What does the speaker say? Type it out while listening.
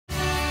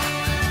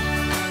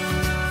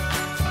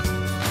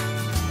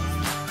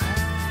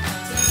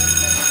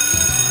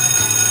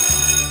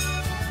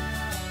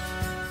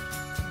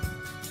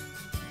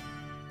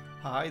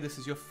Hi, this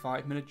is your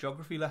 5-minute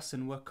geography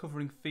lesson. We're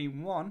covering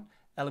Theme 1,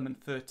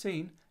 Element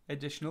 13,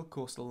 Additional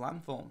Coastal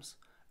Landforms.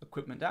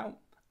 Equipment out,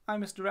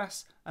 I'm Mr.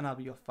 S and I'll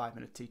be your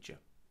 5-minute teacher.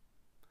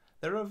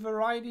 There are a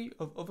variety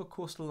of other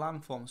coastal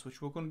landforms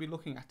which we're going to be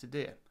looking at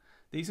today.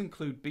 These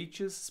include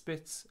beaches,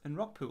 spits and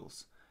rock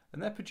pools, and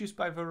they're produced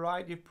by a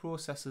variety of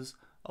processes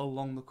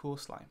along the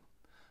coastline.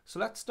 So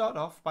let's start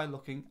off by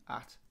looking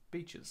at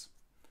beaches.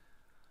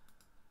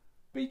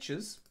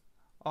 Beaches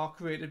are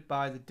created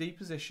by the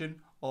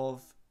deposition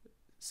of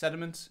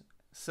sediment,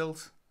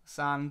 silt,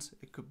 sand,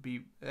 it could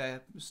be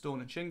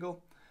stone and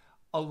shingle,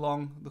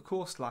 along the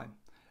coastline,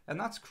 and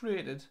that's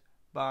created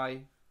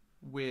by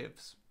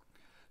waves.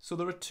 So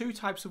there are two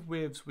types of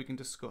waves we can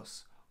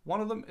discuss.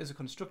 One of them is a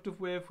constructive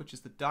wave, which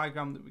is the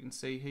diagram that we can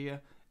see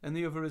here, and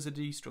the other is a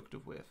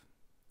destructive wave.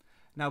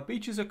 Now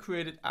beaches are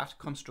created at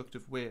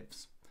constructive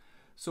waves.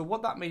 So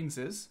what that means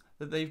is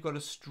that they've got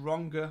a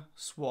stronger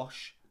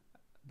swash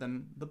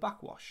than the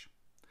backwash.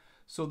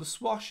 So the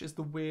swash is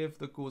the wave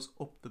that goes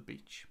up the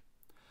beach.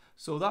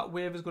 So that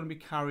wave is going to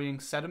be carrying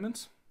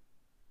sediment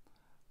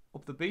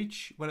up the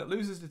beach. When it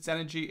loses its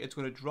energy, it's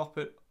going to drop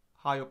it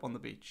high up on the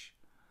beach.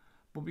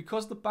 But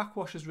because the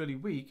backwash is really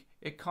weak,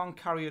 it can't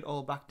carry it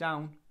all back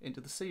down into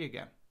the sea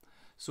again.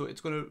 So it's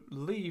going to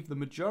leave the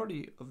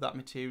majority of that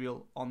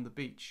material on the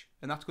beach,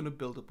 and that's going to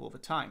build up over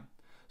time.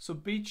 So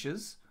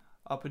beaches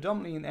are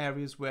predominantly in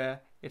areas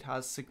where it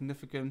has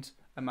significant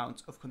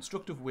amounts of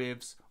constructive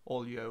waves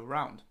all year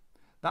round.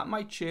 That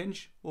might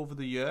change over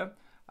the year,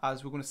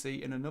 as we're going to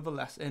see in another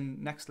lesson.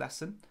 Next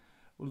lesson,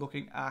 we're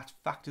looking at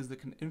factors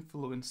that can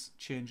influence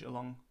change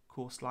along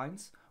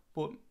coastlines,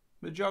 but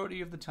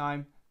majority of the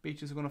time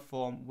beaches are going to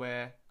form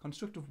where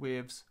constructive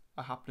waves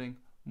are happening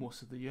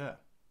most of the year.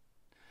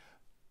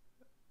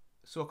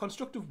 So a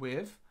constructive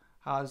wave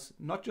has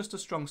not just a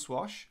strong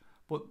swash,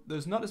 but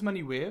there's not as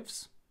many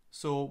waves,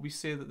 so we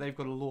say that they've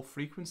got a low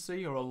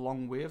frequency or a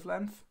long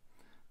wavelength,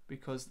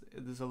 because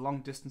there's a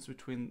long distance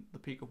between the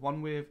peak of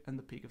one wave and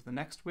the peak of the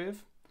next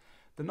wave.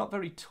 They're not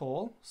very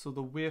tall, so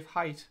the wave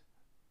height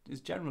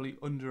is generally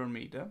under a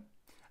meter,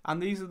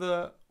 and these are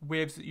the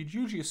waves that you'd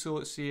usually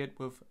associate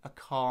with a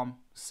calm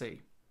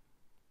sea.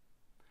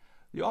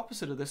 The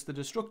opposite of this, the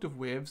destructive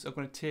waves, are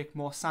going to take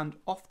more sand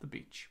off the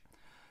beach,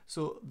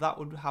 so that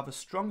would have a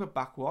stronger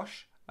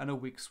backwash and a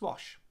weak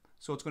swash,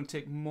 so it's going to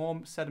take more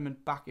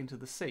sediment back into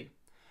the sea.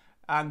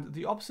 And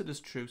the opposite is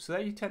true, so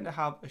there you tend to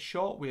have a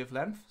short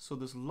wavelength, so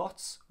there's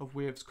lots of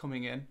waves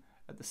coming in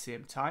at the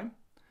same time,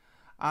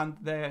 and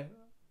they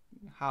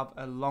have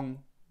a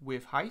long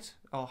wave height,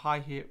 or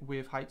high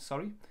wave height,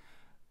 sorry,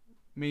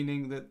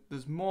 meaning that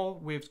there's more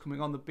waves coming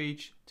on the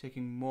beach,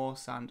 taking more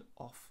sand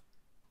off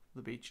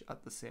the beach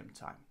at the same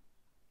time.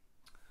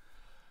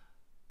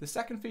 The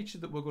second feature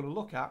that we're going to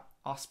look at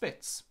are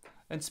spits,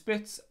 and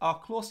spits are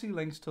closely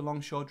linked to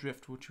longshore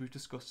drift, which we've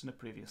discussed in a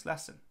previous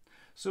lesson.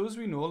 So as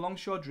we know,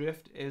 longshore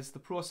drift is the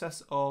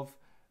process of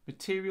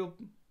material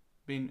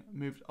being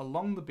moved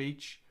along the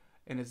beach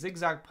in a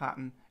zigzag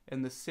pattern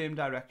in the same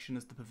direction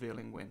as the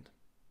prevailing wind.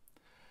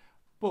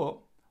 But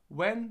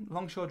when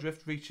longshore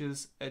drift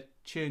reaches a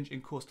change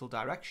in coastal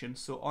direction,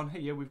 so on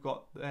here we've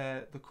got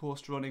the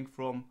coast running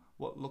from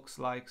what looks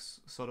like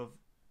sort of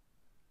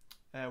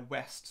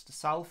west to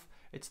south,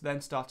 it then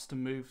starts to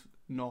move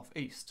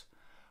northeast.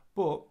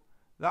 But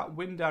that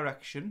wind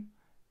direction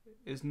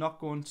is not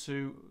going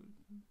to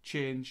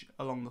change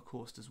along the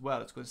coast as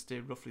well. It's going to stay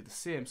roughly the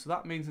same. So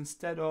that means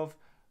instead of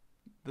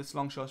this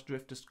longshore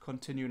drift just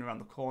continuing around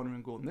the corner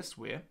and going this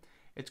way,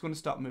 it's going to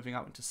start moving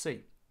out into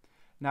sea.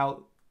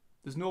 Now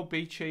there's no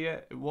beach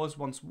here, it was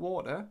once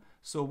water,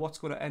 so what's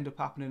going to end up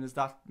happening is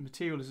that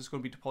material is just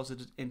going to be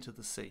deposited into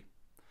the sea,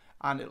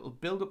 and it'll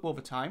build up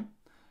over time,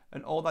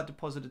 and all that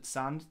deposited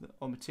sand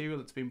or material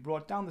that's been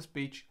brought down this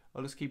beach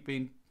will just keep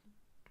being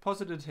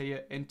deposited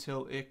here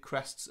until it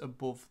crests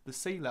above the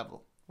sea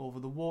level, over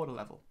the water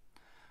level.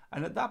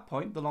 And at that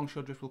point the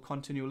longshore drift will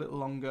continue a little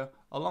longer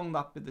along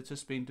that bit that's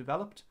just been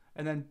developed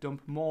and then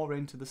dump more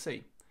into the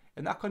sea.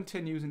 And that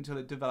continues until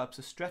it develops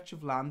a stretch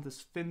of land,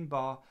 this thin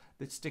bar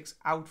that sticks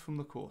out from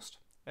the coast,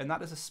 and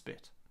that is a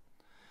spit.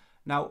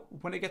 Now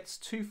when it gets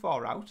too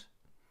far out,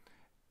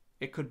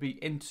 it could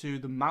be into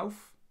the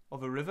mouth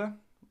of a river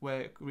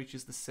where it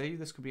reaches the sea.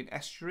 This could be an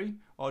estuary,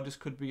 or this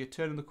could be a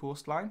turn in the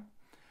coastline,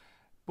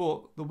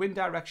 but the wind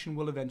direction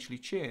will eventually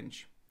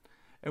change,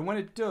 and when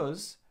it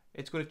does,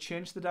 it's going to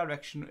change the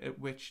direction at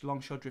which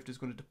longshore drift is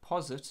going to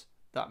deposit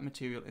that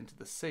material into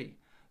the sea.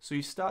 So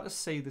you start to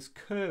see this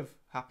curve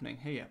happening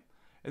here,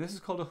 and this is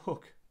called a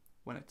hook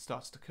when it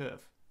starts to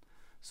curve.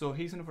 So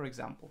here's another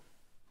example.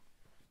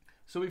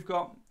 So we've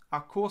got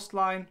our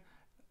coastline,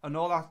 and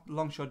all that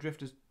longshore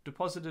drift is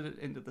deposited it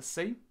into the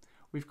sea.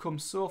 We've come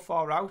so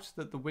far out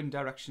that the wind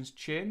direction's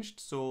changed,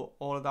 so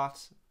all of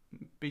that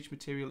beach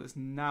material is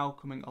now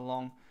coming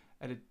along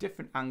at a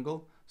different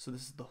angle, so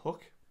this is the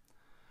hook.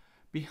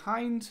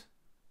 Behind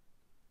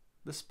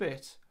the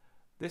spit,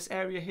 this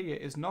area here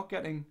is not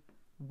getting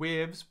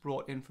waves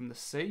brought in from the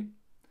sea,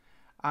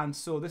 and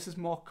so this is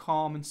more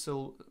calm and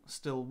still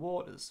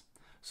waters.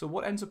 So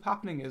what ends up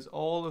happening is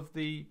all of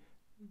the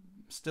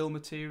still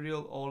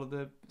material, all of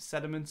the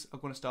sediments are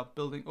going to start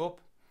building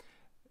up.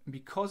 And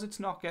because it's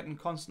not getting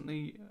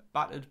constantly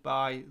battered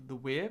by the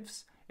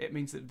waves, it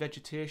means that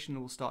vegetation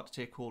will start to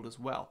take hold as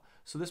well.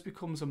 So this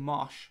becomes a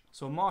marsh.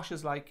 So a marsh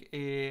is like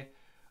a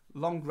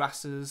long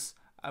grasses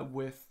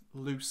with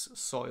loose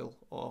soil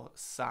or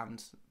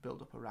sand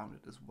build up around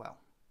it as well.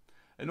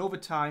 And over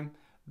time,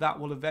 that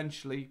will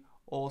eventually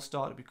all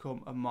start to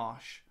become a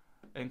marsh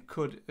and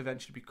could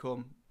eventually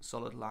become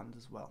solid land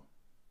as well.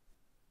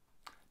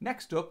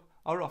 Next up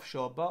are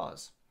offshore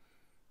bars.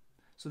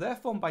 So they're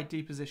formed by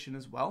deposition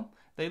as well.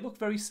 They look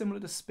very similar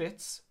to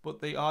spits,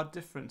 but they are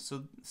different.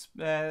 So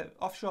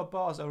offshore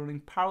bars are running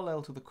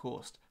parallel to the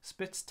coast.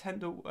 Spits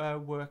tend to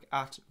work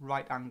at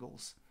right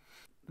angles.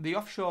 The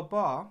offshore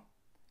bar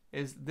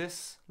is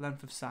this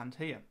length of sand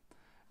here.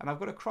 And I've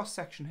got a cross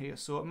section here.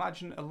 So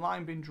imagine a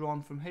line being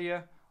drawn from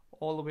here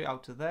all the way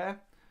out to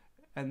there.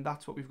 And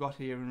that's what we've got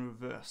here in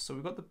reverse. So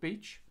we've got the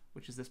beach,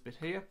 which is this bit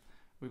here.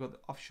 We've got the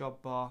offshore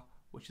bar,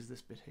 which is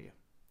this bit here.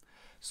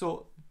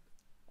 So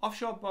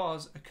offshore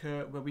bars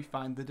occur where we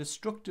find the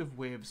destructive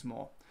waves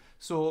more.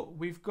 So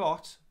we've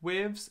got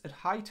waves at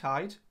high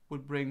tide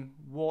would bring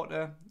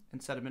water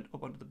and sediment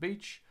up onto the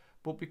beach,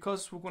 but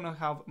because we're going to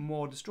have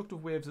more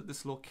destructive waves at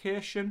this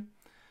location,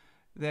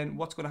 then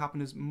what's going to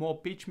happen is more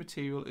beach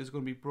material is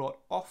going to be brought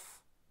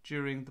off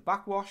during the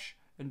backwash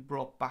and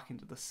brought back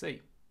into the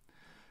sea.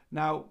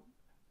 Now,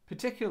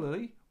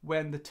 particularly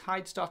when the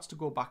tide starts to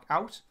go back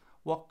out,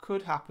 what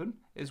could happen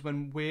is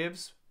when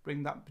waves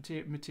bring that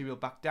material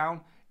back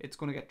down, it's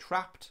going to get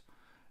trapped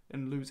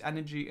and lose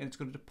energy, and it's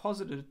going to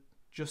deposit it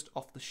just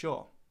off the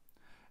shore.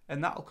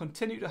 And that will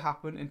continue to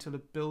happen until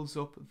it builds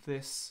up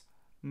this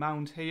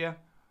mound here,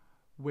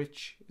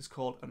 which is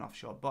called an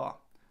offshore bar.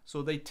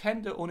 So they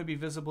tend to only be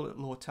visible at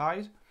low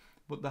tide,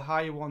 but the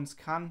higher ones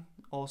can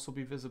also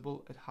be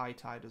visible at high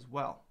tide as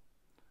well.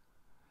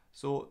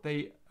 So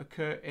they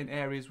occur in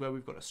areas where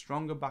we've got a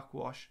stronger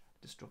backwash,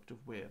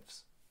 destructive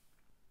waves.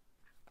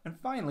 And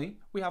finally,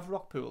 we have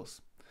rock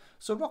pools.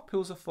 So rock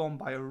pools are formed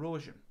by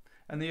erosion,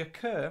 and they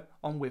occur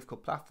on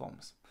wave-cut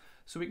platforms.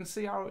 So we can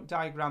see our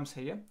diagrams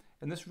here,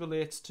 and this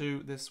relates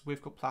to this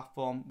wave-cut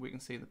platform we can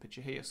see in the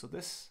picture here. So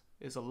this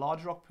is a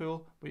large rock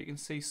pool, but you can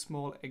see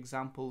small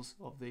examples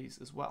of these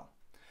as well.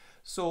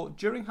 So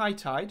during high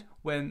tide,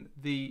 when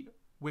the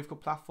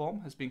wave-cut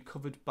platform has been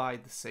covered by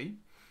the sea,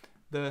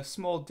 the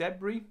small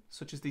debris,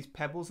 such as these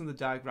pebbles in the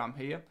diagram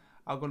here,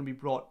 are going to be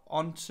brought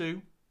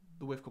onto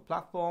the wave-cut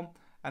platform,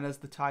 and as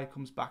the tide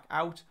comes back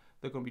out,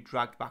 they're going to be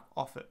dragged back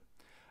off it.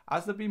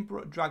 As they're being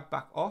dragged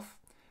back off,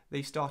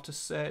 they start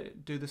to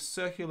do the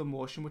circular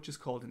motion, which is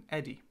called an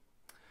eddy.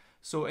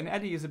 So an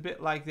eddy is a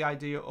bit like the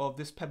idea of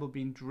this pebble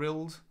being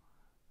drilled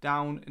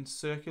down in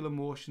circular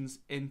motions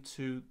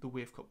into the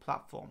wave-cut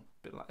platform.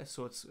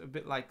 So it's a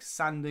bit like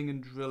sanding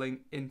and drilling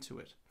into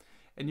it.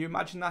 And you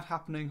imagine that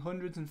happening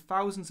hundreds and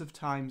thousands of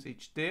times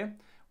each day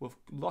with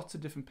lots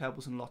of different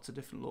pebbles in lots of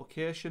different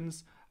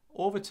locations.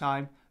 Over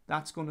time,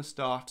 that's going to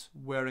start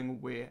wearing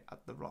away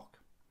at the rock.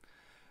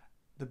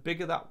 The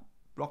bigger that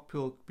rock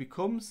pool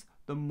becomes,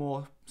 the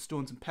more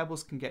stones and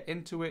pebbles can get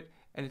into it,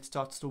 and it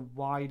starts to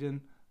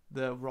widen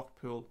the rock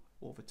pool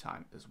over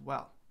time as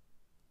well.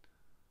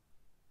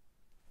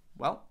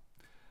 Well,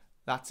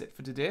 that's it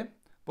for today,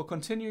 but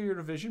continue your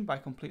revision by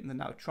completing the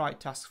now tried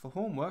tasks for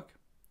homework.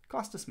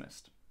 Class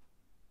dismissed.